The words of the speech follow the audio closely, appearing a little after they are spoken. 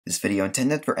This video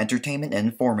intended for entertainment and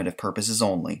informative purposes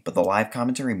only, but the live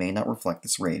commentary may not reflect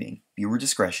this rating. Viewer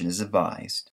discretion is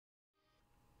advised.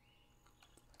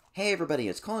 Hey everybody,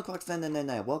 it's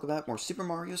Skelux, welcome back more Super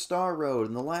Mario Star Road.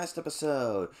 In the last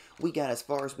episode, we got as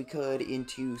far as we could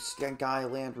into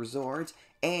Skyland Resort,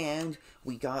 and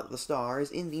we got the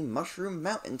stars in the Mushroom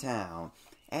Mountain Town.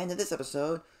 And in this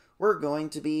episode, we're going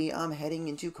to be heading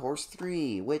into Course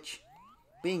 3, which,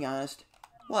 being honest,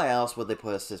 why else would they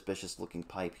put a suspicious-looking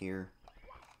pipe here?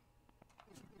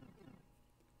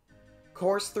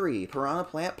 Course 3, Piranha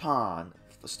Plant Pond.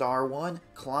 Star 1,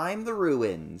 Climb the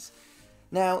Ruins.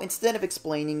 Now, instead of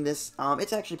explaining this,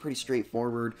 it's actually pretty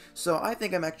straightforward, so I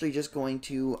think I'm actually just going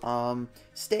to,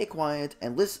 stay quiet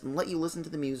and let you listen to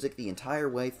the music the entire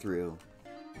way through.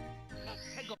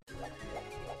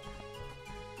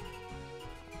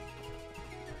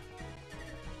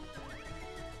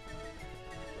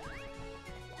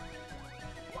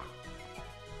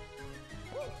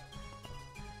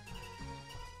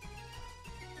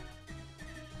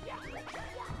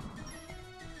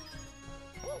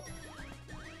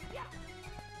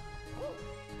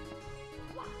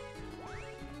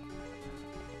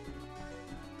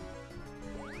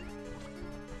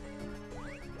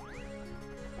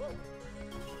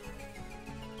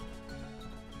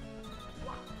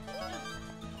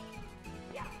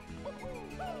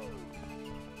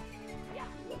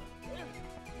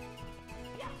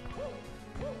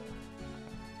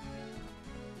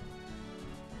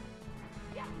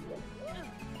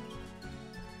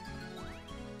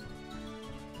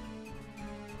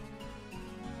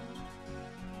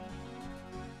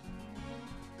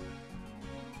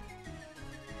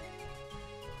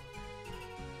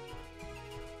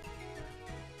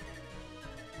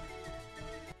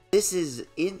 This is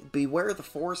in Beware the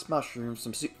Forest Mushrooms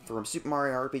from Super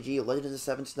Mario RPG Legend of the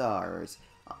Seven Stars.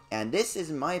 And this is,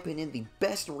 in my opinion, the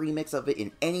best remix of it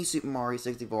in any Super Mario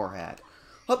 64 hack.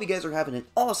 Hope you guys are having an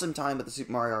awesome time with the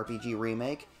Super Mario RPG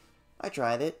remake. I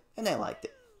tried it, and I liked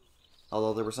it.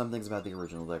 Although there were some things about the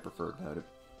original that I preferred about it.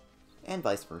 And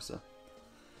vice versa.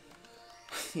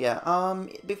 Yeah,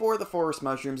 Before the Forest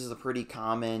Mushrooms is a pretty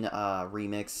common,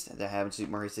 remix that have in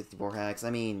Super Mario 64 hacks. I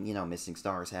mean, you know, Missing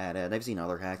Stars had it. I've seen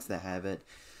other hacks that have it.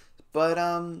 But,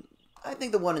 I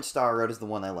think the one in Star Road is the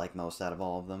one I like most out of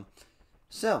all of them.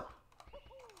 So,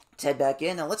 let's head back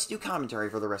in, and let's do commentary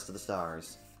for the rest of the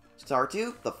stars. Star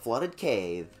 2, The Flooded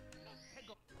Cave.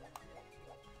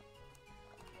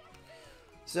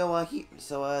 So,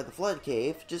 the Flooded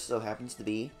Cave just so happens to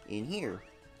be in here.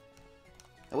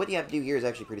 Now, what you have to do here is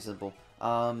actually pretty simple.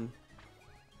 And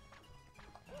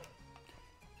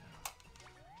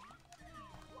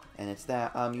it's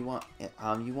that you want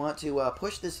to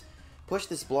push this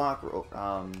block.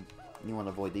 You want to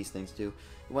avoid these things too.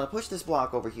 You want to push this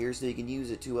block over here so you can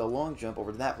use it to a long jump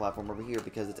over to that platform over here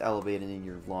because it's elevated and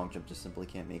your long jump just simply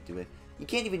can't make to it. You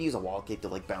can't even use a wall kick to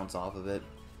like bounce off of it.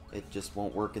 It just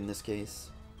won't work in this case.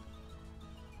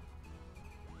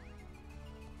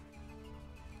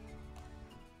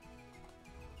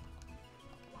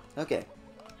 Okay,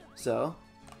 so,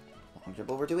 long jump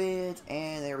over to it,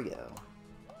 and there we go.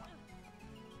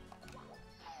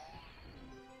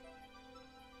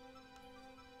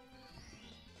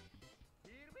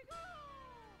 Here we go!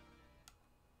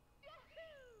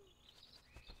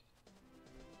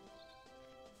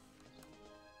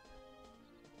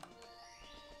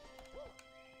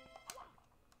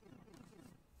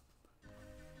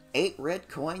 8 red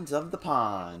coins of the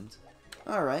pond.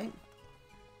 All right.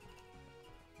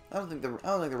 I don't think the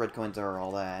red coins are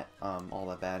all that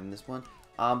bad in this one.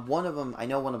 One of them, I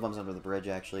know one of them's under the bridge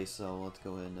actually, so let's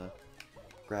go ahead and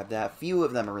grab that. Few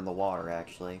of them are in the water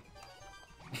actually.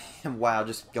 And wow,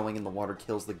 just going in the water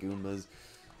kills the Goombas.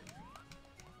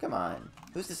 Come on,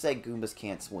 who's to say Goombas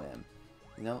can't swim?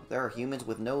 You know, there are humans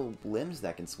with no limbs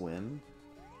that can swim.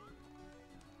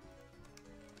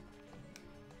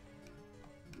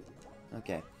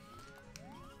 Okay.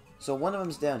 So one of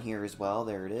them's down here as well.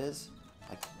 There it is.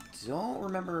 I don't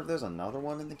remember if there's another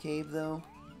one in the cave, though.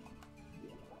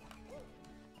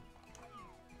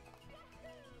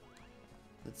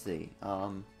 Let's see.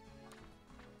 Oh,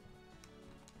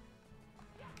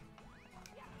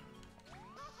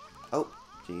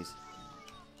 jeez.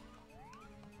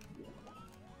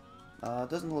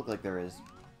 Doesn't look like there is.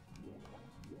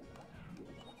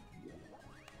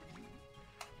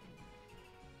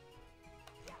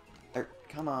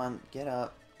 Come on, get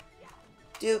up.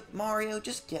 Dude, Mario,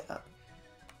 just get up.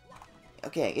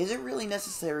 Okay, is it really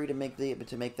necessary to make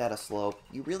that a slope?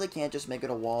 You really can't just make it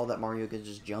a wall that Mario can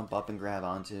just jump up and grab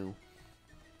onto.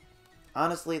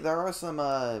 Honestly, there are some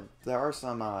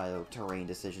terrain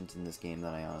decisions in this game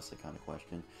that I honestly kind of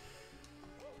question.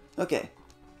 Okay.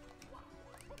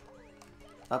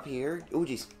 Up here. Oh,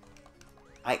 jeez.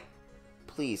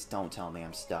 Please don't tell me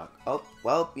I'm stuck. Oh,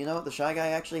 well, you know what? The Shy Guy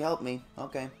actually helped me.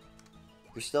 Okay.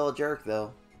 You're still a jerk,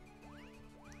 though.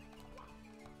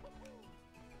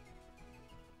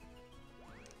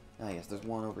 Ah, yes, there's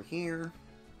one over here.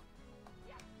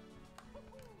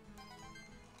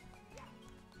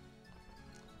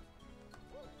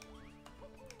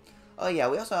 Oh, yeah,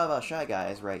 we also have Shy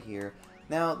Guys right here.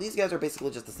 Now, these guys are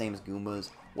basically just the same as Goombas.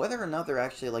 Whether or not they're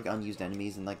actually, like, unused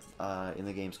enemies in, like, in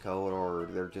the game's code, or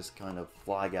they're just kind of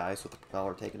fly guys with the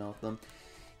propeller taken off them,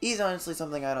 is honestly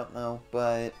something I don't know,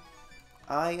 but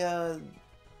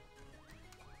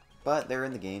but they're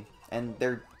in the game, and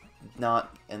they're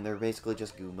basically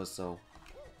just Goombas, so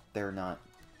they're not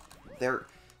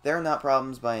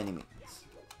problems by any means.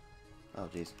 Oh,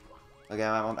 jeez. Okay,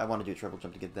 I want to do a triple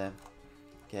jump to get them.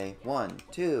 Okay, 1,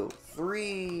 2,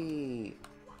 3!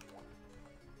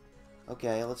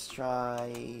 Okay, let's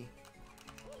try...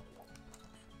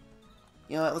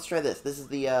 You know what, let's try this. This is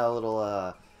the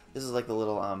this is like the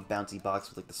little bouncy box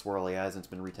with like the swirly eyes, and it's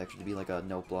been retextured to be like a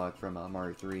note block from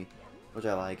Mario 3, which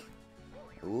I like.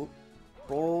 Oop,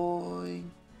 boy.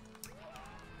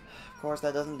 Of course,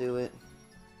 that doesn't do it.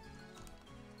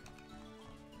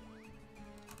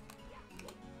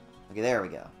 Okay, there we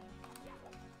go.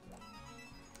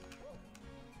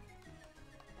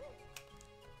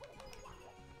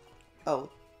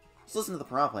 Oh, let's listen to the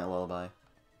Piranha Plant lullaby.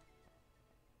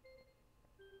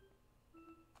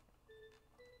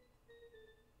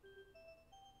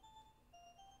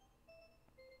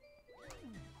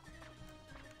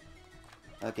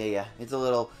 Okay, yeah, it's a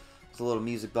little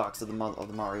music box of the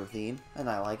Mario theme, and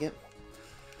I like it.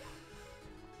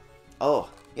 Oh,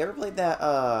 you ever played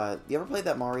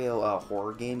that Mario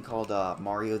horror game called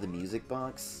Mario the Music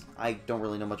Box? I don't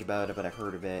really know much about it, but I've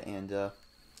heard of it, and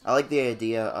I like the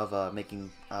idea of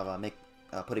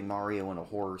putting Mario in a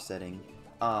horror setting,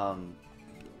 kind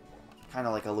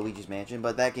of like a Luigi's Mansion.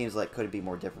 But that game's like, could it be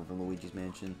more different from Luigi's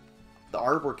Mansion? The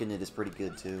artwork in it is pretty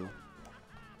good too.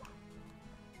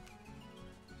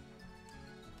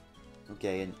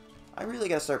 Okay, and I really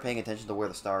gotta start paying attention to where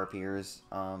the star appears.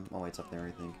 Oh wait, it's up there,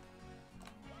 I think.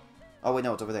 Oh wait,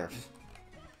 no, it's over there.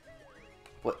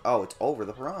 What? Oh, it's over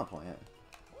the Piranha Plant.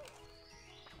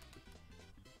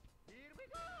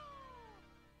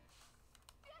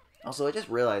 Also, I just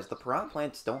realized the Piranha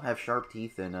Plants don't have sharp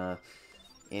teeth in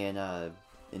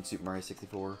Super Mario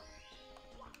 64.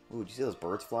 Ooh, did you see those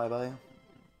birds fly by?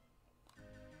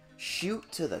 Shoot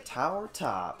to the tower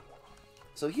top.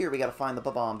 So here we gotta find the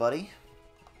Ba-Bomb Buddy.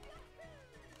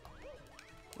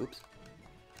 Oops.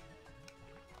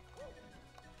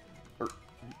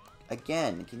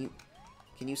 Again,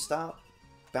 can you stop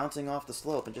bouncing off the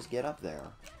slope and just get up there?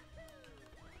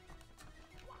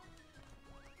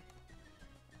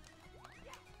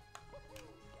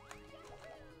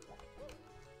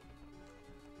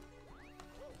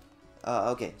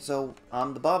 Okay, so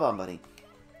the Ba-Bomb Buddy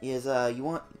is you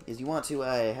want to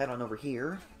head on over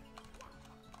here,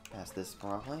 past this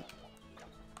Piranha Plant,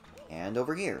 and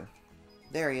over here.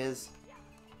 There he is.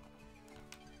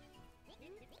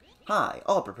 Hi,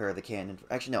 I'll prepare the cannon.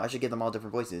 Actually, no, I should give them all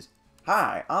different voices.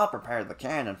 Hi, I'll prepare the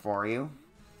cannon for you.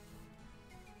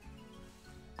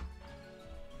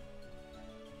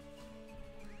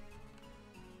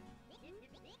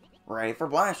 Ready for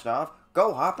blast off?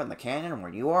 Go hop in the cannon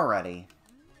when you are ready.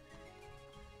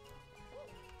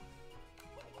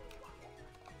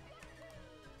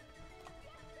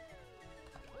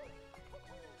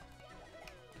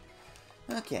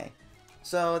 Okay,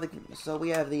 so we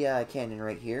have the cannon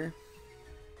right here,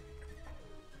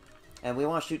 and we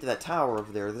want to shoot to that tower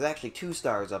over there. There's actually 2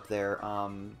 stars up there.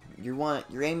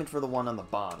 You're aiming for the one on the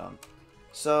bottom,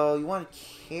 so you want to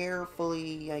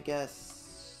carefully, I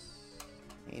guess,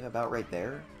 aim about right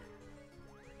there.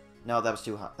 No, that was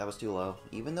too high. That was too low.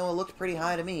 Even though it looked pretty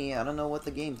high to me, I don't know what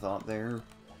the game thought there.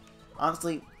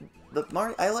 Honestly,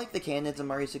 I like the cannons in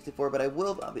Mario 64, but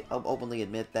I'll openly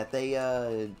admit that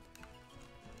they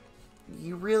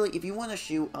you really, if you want to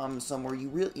shoot somewhere,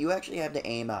 you actually have to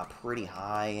aim pretty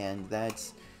high, and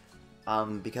that's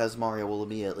because Mario will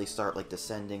immediately start like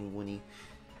descending when he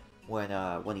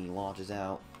launches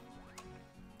out.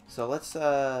 So let's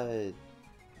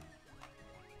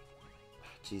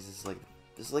Jesus,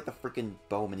 this is like the freaking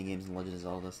bow mini games in Legend of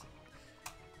Zelda.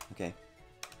 Okay,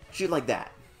 shoot like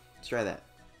that. Let's try that.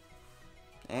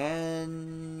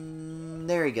 And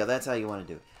there you go. That's how you want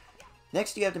to do it.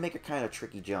 Next, you have to make a kind of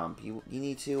tricky jump. You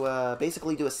need to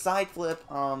basically do a side flip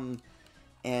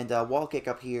and wall kick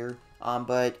up here.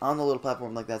 But on the little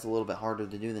platform like that's a little bit harder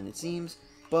to do than it seems.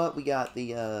 But we got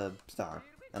the star.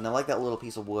 And I like that little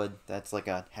piece of wood. That's like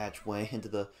a hatchway into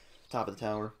the top of the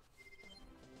tower.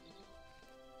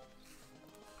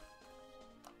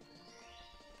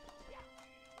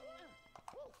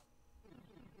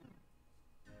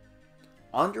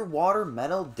 Underwater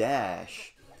Metal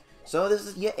Dash. So this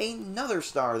is yet another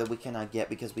star that we cannot get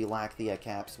because we lack the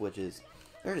cap switches.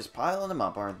 They're just piling them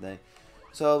up, aren't they?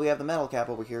 So we have the metal cap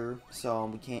over here, so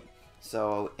we can't.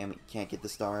 And we can't get the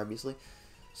star, obviously.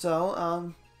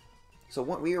 So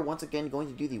what we are once again going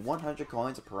to do the 100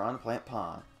 coins of Piranha Plant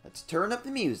Pond. Let's turn up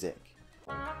the music.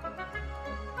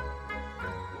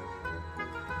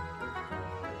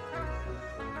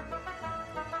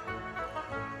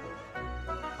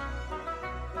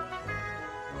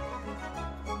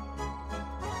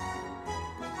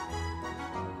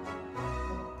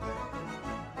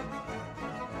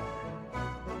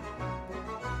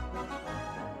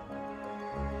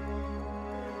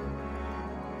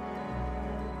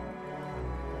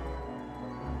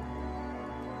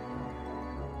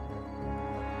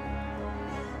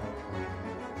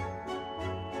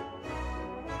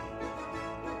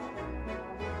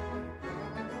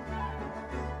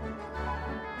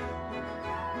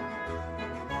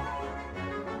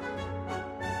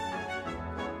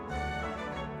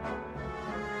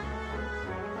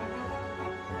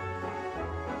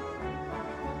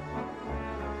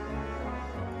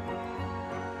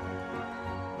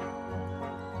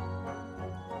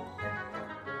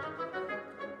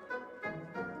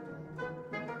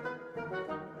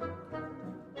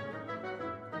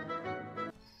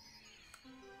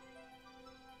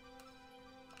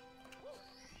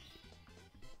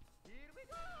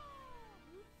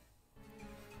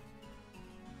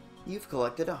 You've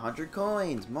collected 100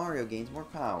 coins. Mario gains more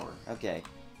power. Okay.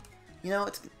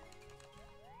 I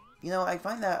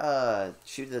find that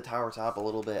shoot to the tower top a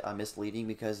little bit misleading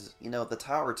because, the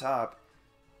tower top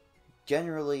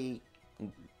generally,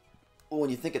 when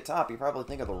you think of top, you probably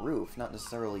think of the roof, not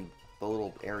necessarily the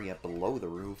little area below the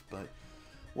roof, but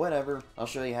whatever. I'll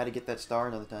show you how to get that star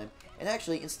another time. And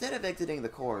actually, instead of exiting the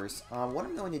course, what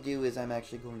I'm going to do is I'm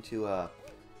actually going to,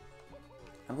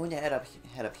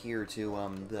 head up here to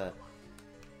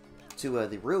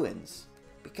the ruins,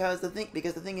 because the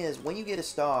thing is, when you get a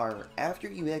star after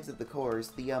you exit the course,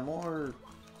 for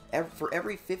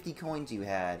every 50 coins you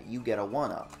had, you get a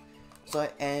 1-up. So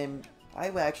I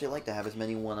would actually like to have as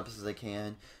many 1-ups as I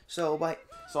can. So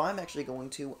I'm actually going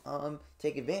to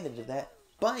take advantage of that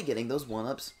by getting those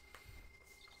 1-ups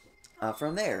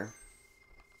from there.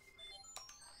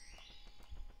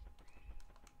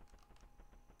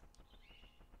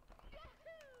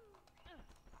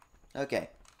 Okay.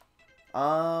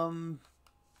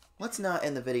 Let's not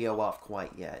end the video off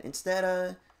quite yet.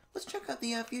 Instead, let's check out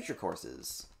the future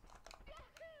courses.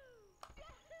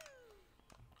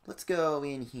 Let's go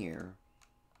in here.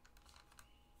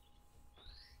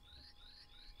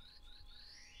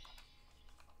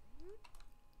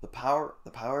 The power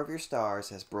of your stars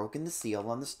has broken the seal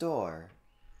on the store.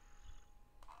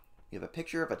 You have a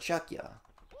picture of a Chuckya.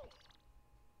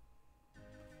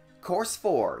 Course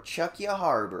 4, Chuckya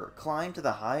Harbor. Climb to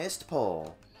the highest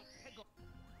pole.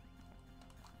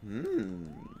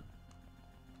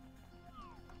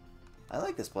 I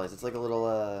like this place. It's like a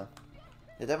little,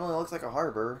 it definitely looks like a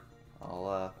harbor.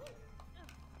 I'll,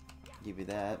 give you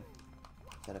that.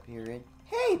 Set up here.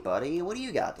 Hey, buddy, what do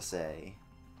you got to say?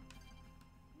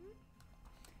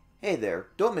 Hey there,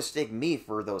 don't mistake me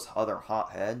for those other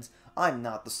hotheads. I'm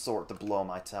not the sort to blow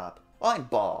my top. I'm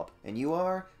Bob, and you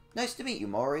are? Nice to meet you,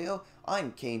 Mario. I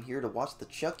came here to watch the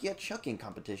Chuckya chucking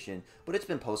competition, but it's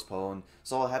been postponed,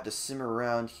 so I'll have to simmer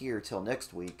around here till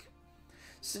next week.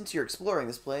 Since you're exploring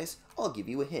this place, I'll give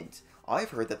you a hint. I've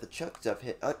heard that the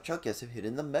Chuckyas have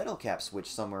hidden the metal cap switch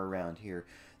somewhere around here.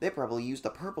 They probably used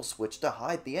the purple switch to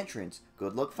hide the entrance.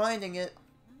 Good luck finding it.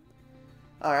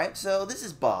 Alright, so this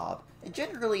is Bob. And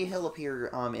generally, he'll appear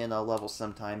in a level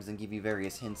sometimes and give you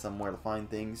various hints on where to find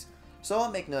things. So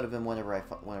I'll make note of him whenever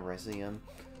I see him.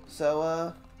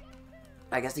 So,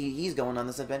 I guess he's going on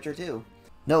this adventure too.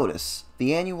 Notice,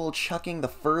 the annual Chucking the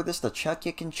Furthest a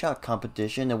Chuckya Can Chuck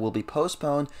competition will be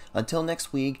postponed until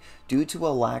next week due to a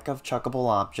lack of chuckable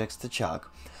objects to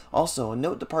chuck. Also, a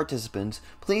note to participants,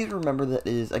 please remember that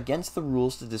it is against the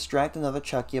rules to distract another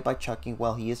Chuckya by chucking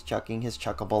while he is chucking his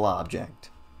chuckable object.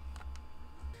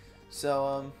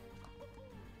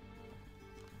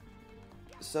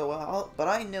 But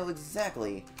I know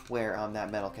exactly where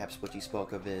that metal cap switch you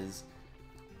spoke of is.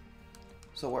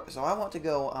 So I want to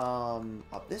go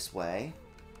up this way.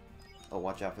 Oh,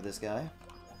 watch out for this guy.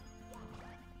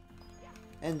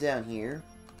 and down here,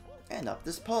 and up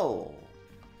this pole.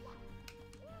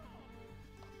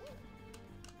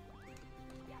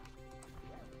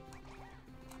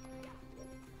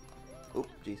 Oh,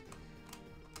 jeez.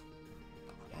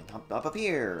 And up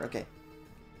here. Okay.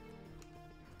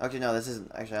 Actually, no, this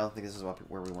isn't. Actually, I don't think this is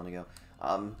where we want to go.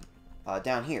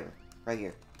 Down here, right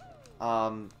here.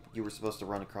 You were supposed to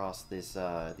run across this,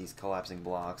 these collapsing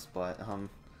blocks, but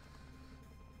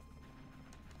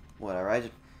whatever. I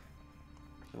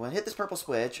want to hit this purple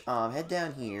switch. Head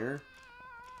down here,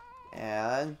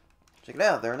 and check it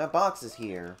out. There are no boxes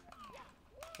here,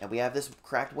 and we have this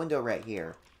cracked window right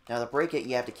here. Now, to break it,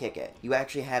 you have to kick it. You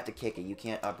actually have to kick it. You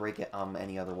can't break it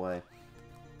any other way.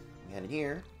 We head in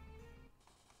here.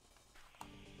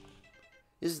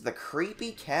 This is the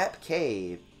Creepy Cap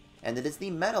Cave. And it is the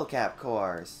Metal Cap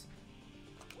course.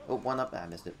 Oh, one up. I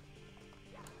missed it.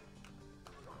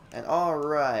 And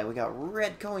alright, we got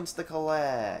red coins to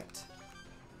collect.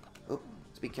 Oh,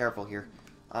 let's be careful here.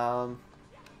 The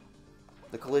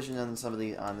collision on some of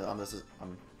the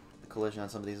the collision on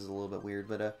some of these is a little bit weird,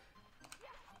 but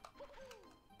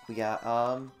we got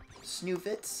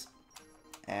Snoofits,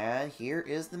 and here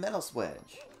is the metal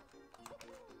switch.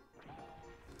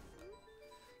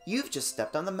 You've just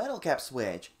stepped on the Metal Cap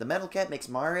switch. The Metal Cap makes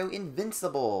Mario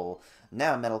invincible.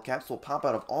 Now Metal Caps will pop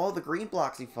out of all the green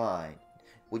blocks you find.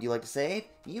 Would you like to save?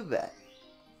 You bet.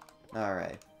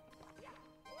 Alright.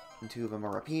 And two of them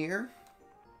are up here.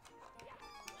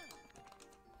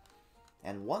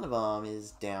 And one of them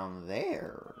is down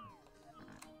there.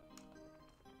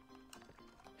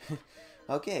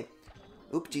 Okay.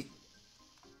 Oopsie.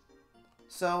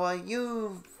 So,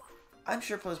 I'm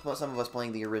sure some of us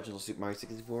playing the original Super Mario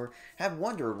 64 have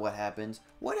wondered what happens.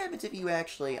 What happens if you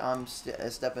actually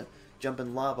jump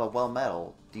in lava while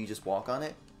metal? Do you just walk on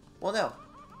it? Well, no.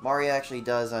 Mario actually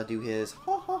does do his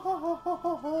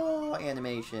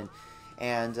animation,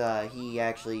 and he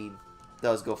actually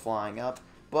does go flying up,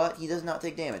 but he does not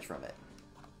take damage from it.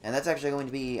 And that's actually going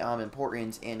to be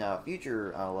important in a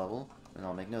future level, and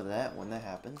I'll make note of that when that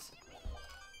happens.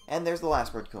 And there's the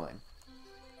last red coin.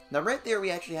 Now, right there,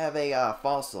 we actually have a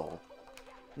fossil.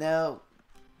 Now,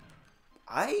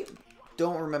 I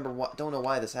don't know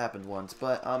why this happened once,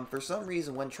 but for some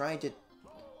reason, when trying to,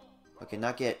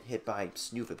 not get hit by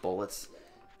Snoofit bullets,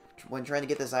 when trying to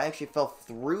get this, I actually fell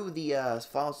through the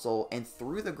fossil and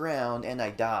through the ground, and I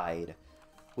died,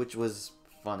 which was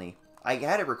funny. I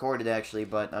had it recorded actually,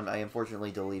 but I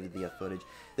unfortunately deleted the footage.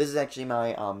 This is actually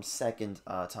my second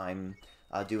time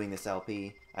doing this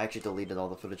LP. I actually deleted all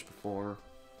the footage before.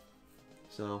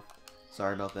 So,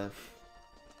 sorry about that.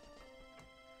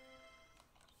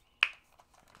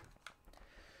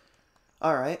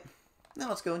 Alright, now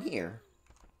let's go in here.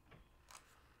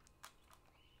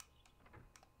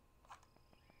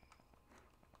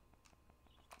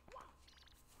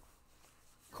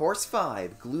 Course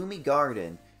 5, Gloomy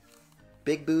Garden,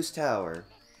 Big Boo's Tower.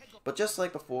 But just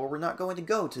like before, we're not going to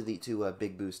go to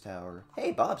Big Boo's Tower.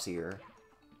 Hey, Bob's here.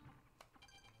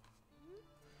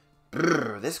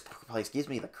 Brrr, this place gives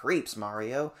me the creeps,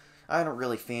 Mario. I don't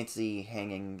really fancy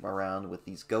hanging around with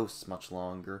these ghosts much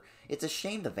longer. It's a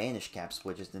shame the Vanish Cap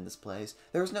switch is in this place.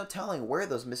 There's no telling where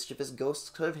those mischievous ghosts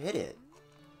could have hid it.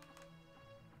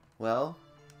 Well,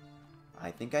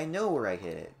 I think I know where I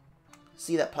hid it.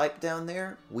 See that pipe down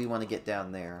there? We want to get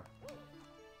down there.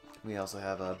 We also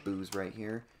have Boos right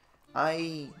here.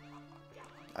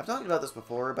 I've talked about this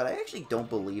before, but I actually don't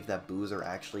believe that Boos are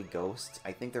actually ghosts.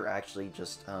 I think they're actually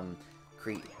just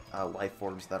create life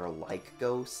forms that are like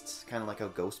ghosts, kind of like how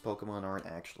ghost Pokemon aren't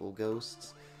actual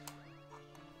ghosts.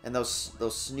 And those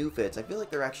Snoofits, I feel like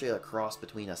they're actually a cross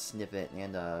between a Sniffit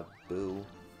and a Boo.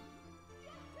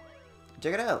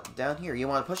 Check it out, down here. You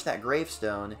want to push that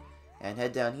gravestone and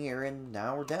head down here, and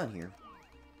now we're down here.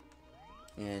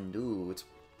 And ooh, it's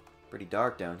pretty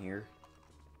dark down here.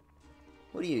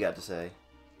 What do you got to say?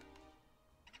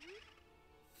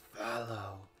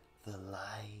 Follow the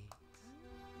light.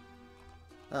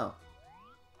 Oh.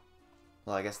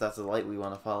 Well, I guess that's the light we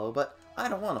want to follow, but I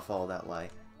don't want to follow that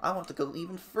light. I want to go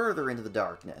even further into the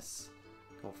darkness.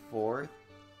 Go forward,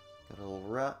 go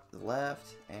to the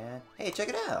left, and hey, check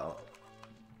it out!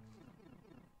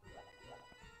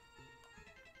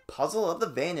 Puzzle of the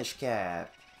Vanish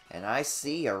Cap. And I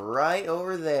see you right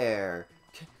over there.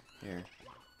 Here.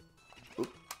 Oop.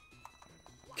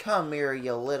 Come here,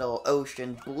 you little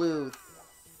ocean blue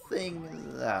thing.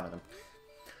 I don't know.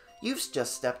 You've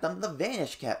just stepped on the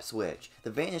Vanish Cap switch.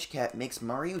 The Vanish Cap makes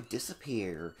Mario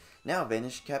disappear. Now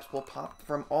Vanish Caps will pop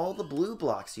from all the blue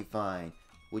blocks you find.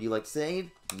 Would you like to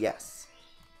save? Yes.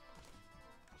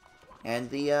 And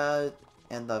the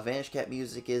and the Vanish Cap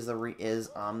music is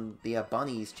the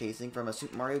bunnies chasing from a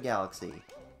Super Mario Galaxy.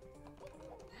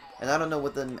 And I don't know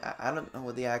what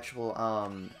the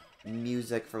actual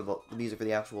music for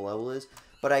the actual level is,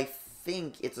 but I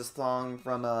think it's a song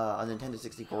from a Nintendo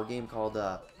 64 game called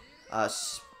oh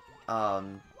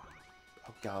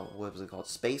god, what was it called?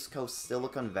 Space Coast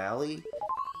Silicon Valley.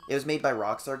 It was made by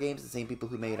Rockstar Games, the same people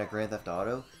who made Grand Theft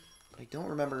Auto, but I don't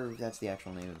remember if that's the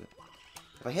actual name of it.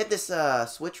 If I hit this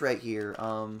switch right here,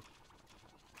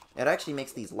 it actually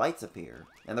makes these lights appear,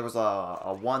 and there was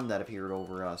a one that appeared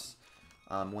over us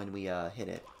when we hit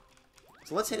it.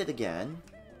 So let's hit it again.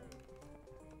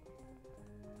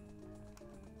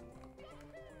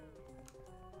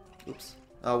 Oops.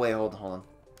 Oh wait, hold on.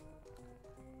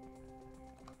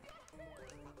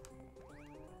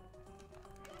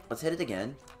 Let's hit it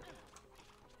again.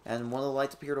 And one of the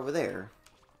lights appeared over there.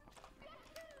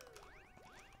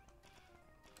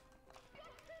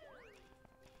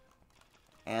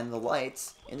 And the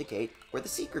lights indicate where the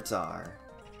secrets are.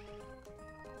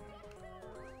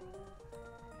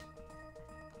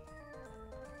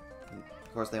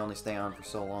 Of course, they only stay on for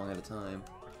so long at a time.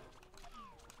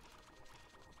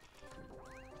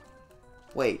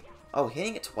 Wait. Oh,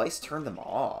 hitting it twice turned them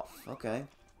off. Okay.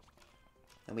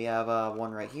 And we have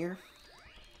one right here.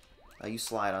 You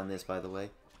slide on this, by the way.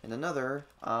 And another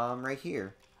right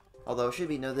here. Although it should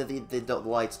be noted that the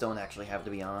lights don't actually have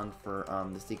to be on for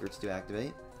the secrets to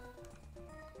activate.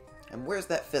 And where's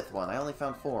that fifth one? I only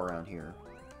found 4 around here.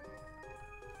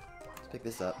 Let's pick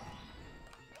this up.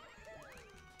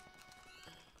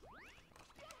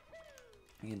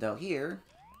 And out here...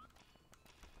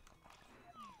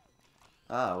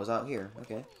 Ah, it was out here.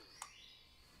 Okay.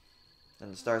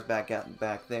 And the star's back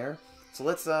there. So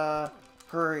let's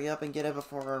hurry up and get it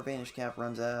before our Vanish Cap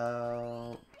runs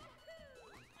out.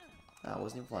 Ah, it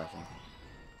wasn't even flashing.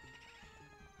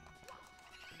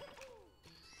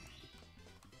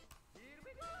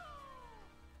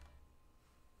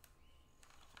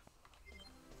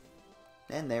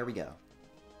 And there we go.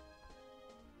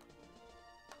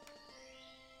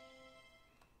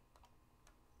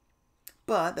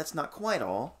 But that's not quite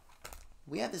all.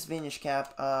 We have this Vanish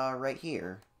Cap right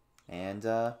here. And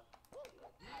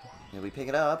we pick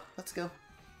it up. Let's go.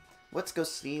 Let's go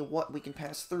see what we can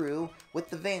pass through with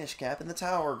the Vanish Cap in the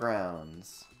Tower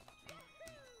Grounds.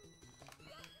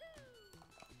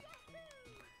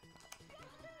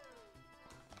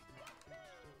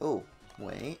 Oh,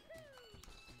 wait.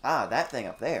 Ah, that thing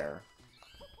up there.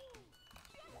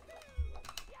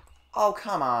 Oh,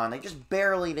 come on. I just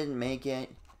barely didn't make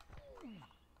it.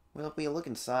 Well, if we look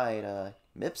inside,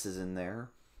 Mips is in there.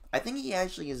 I think he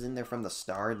actually is in there from the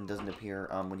start and doesn't appear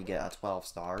when you get 12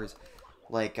 stars.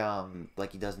 Like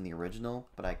he does in the original.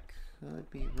 But I could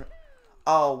be...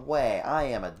 Oh, wait. I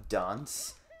am a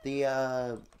dunce.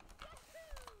 The,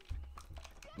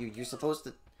 You're supposed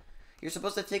to... You're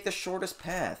supposed to take the shortest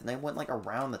path, and I went, like,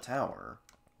 around the tower.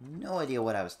 No idea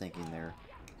what I was thinking there.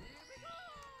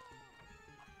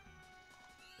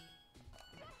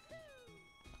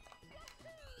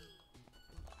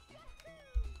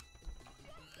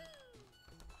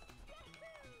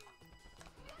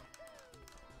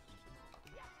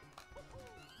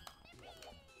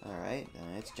 Alright,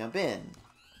 let's jump in.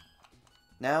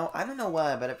 Now, I don't know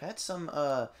why, but I've had some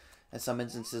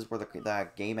instances where the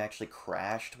game actually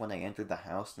crashed when I entered the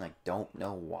house, and I don't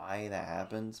know why that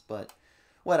happens, but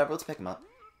whatever, let's pick him up.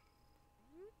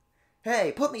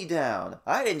 Hey, put me down!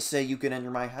 I didn't say you could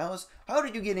enter my house. How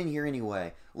did you get in here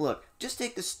anyway? Look, just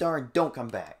take the star and don't come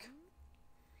back.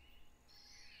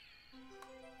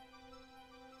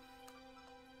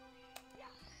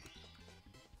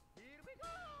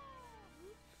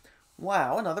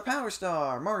 Wow, another power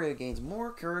star! Mario gains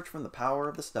more courage from the power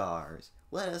of the stars.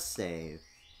 Let us save.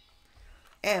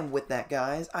 And with that,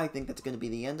 guys, I think that's going to be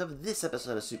the end of this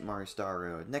episode of Super Mario Star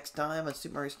Road. Next time on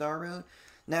Super Mario Star Road,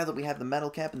 now that we have the Metal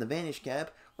Cap and the Vanish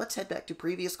Cap, let's head back to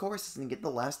previous courses and get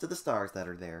the last of the stars that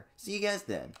are there. See you guys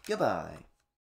then. Goodbye.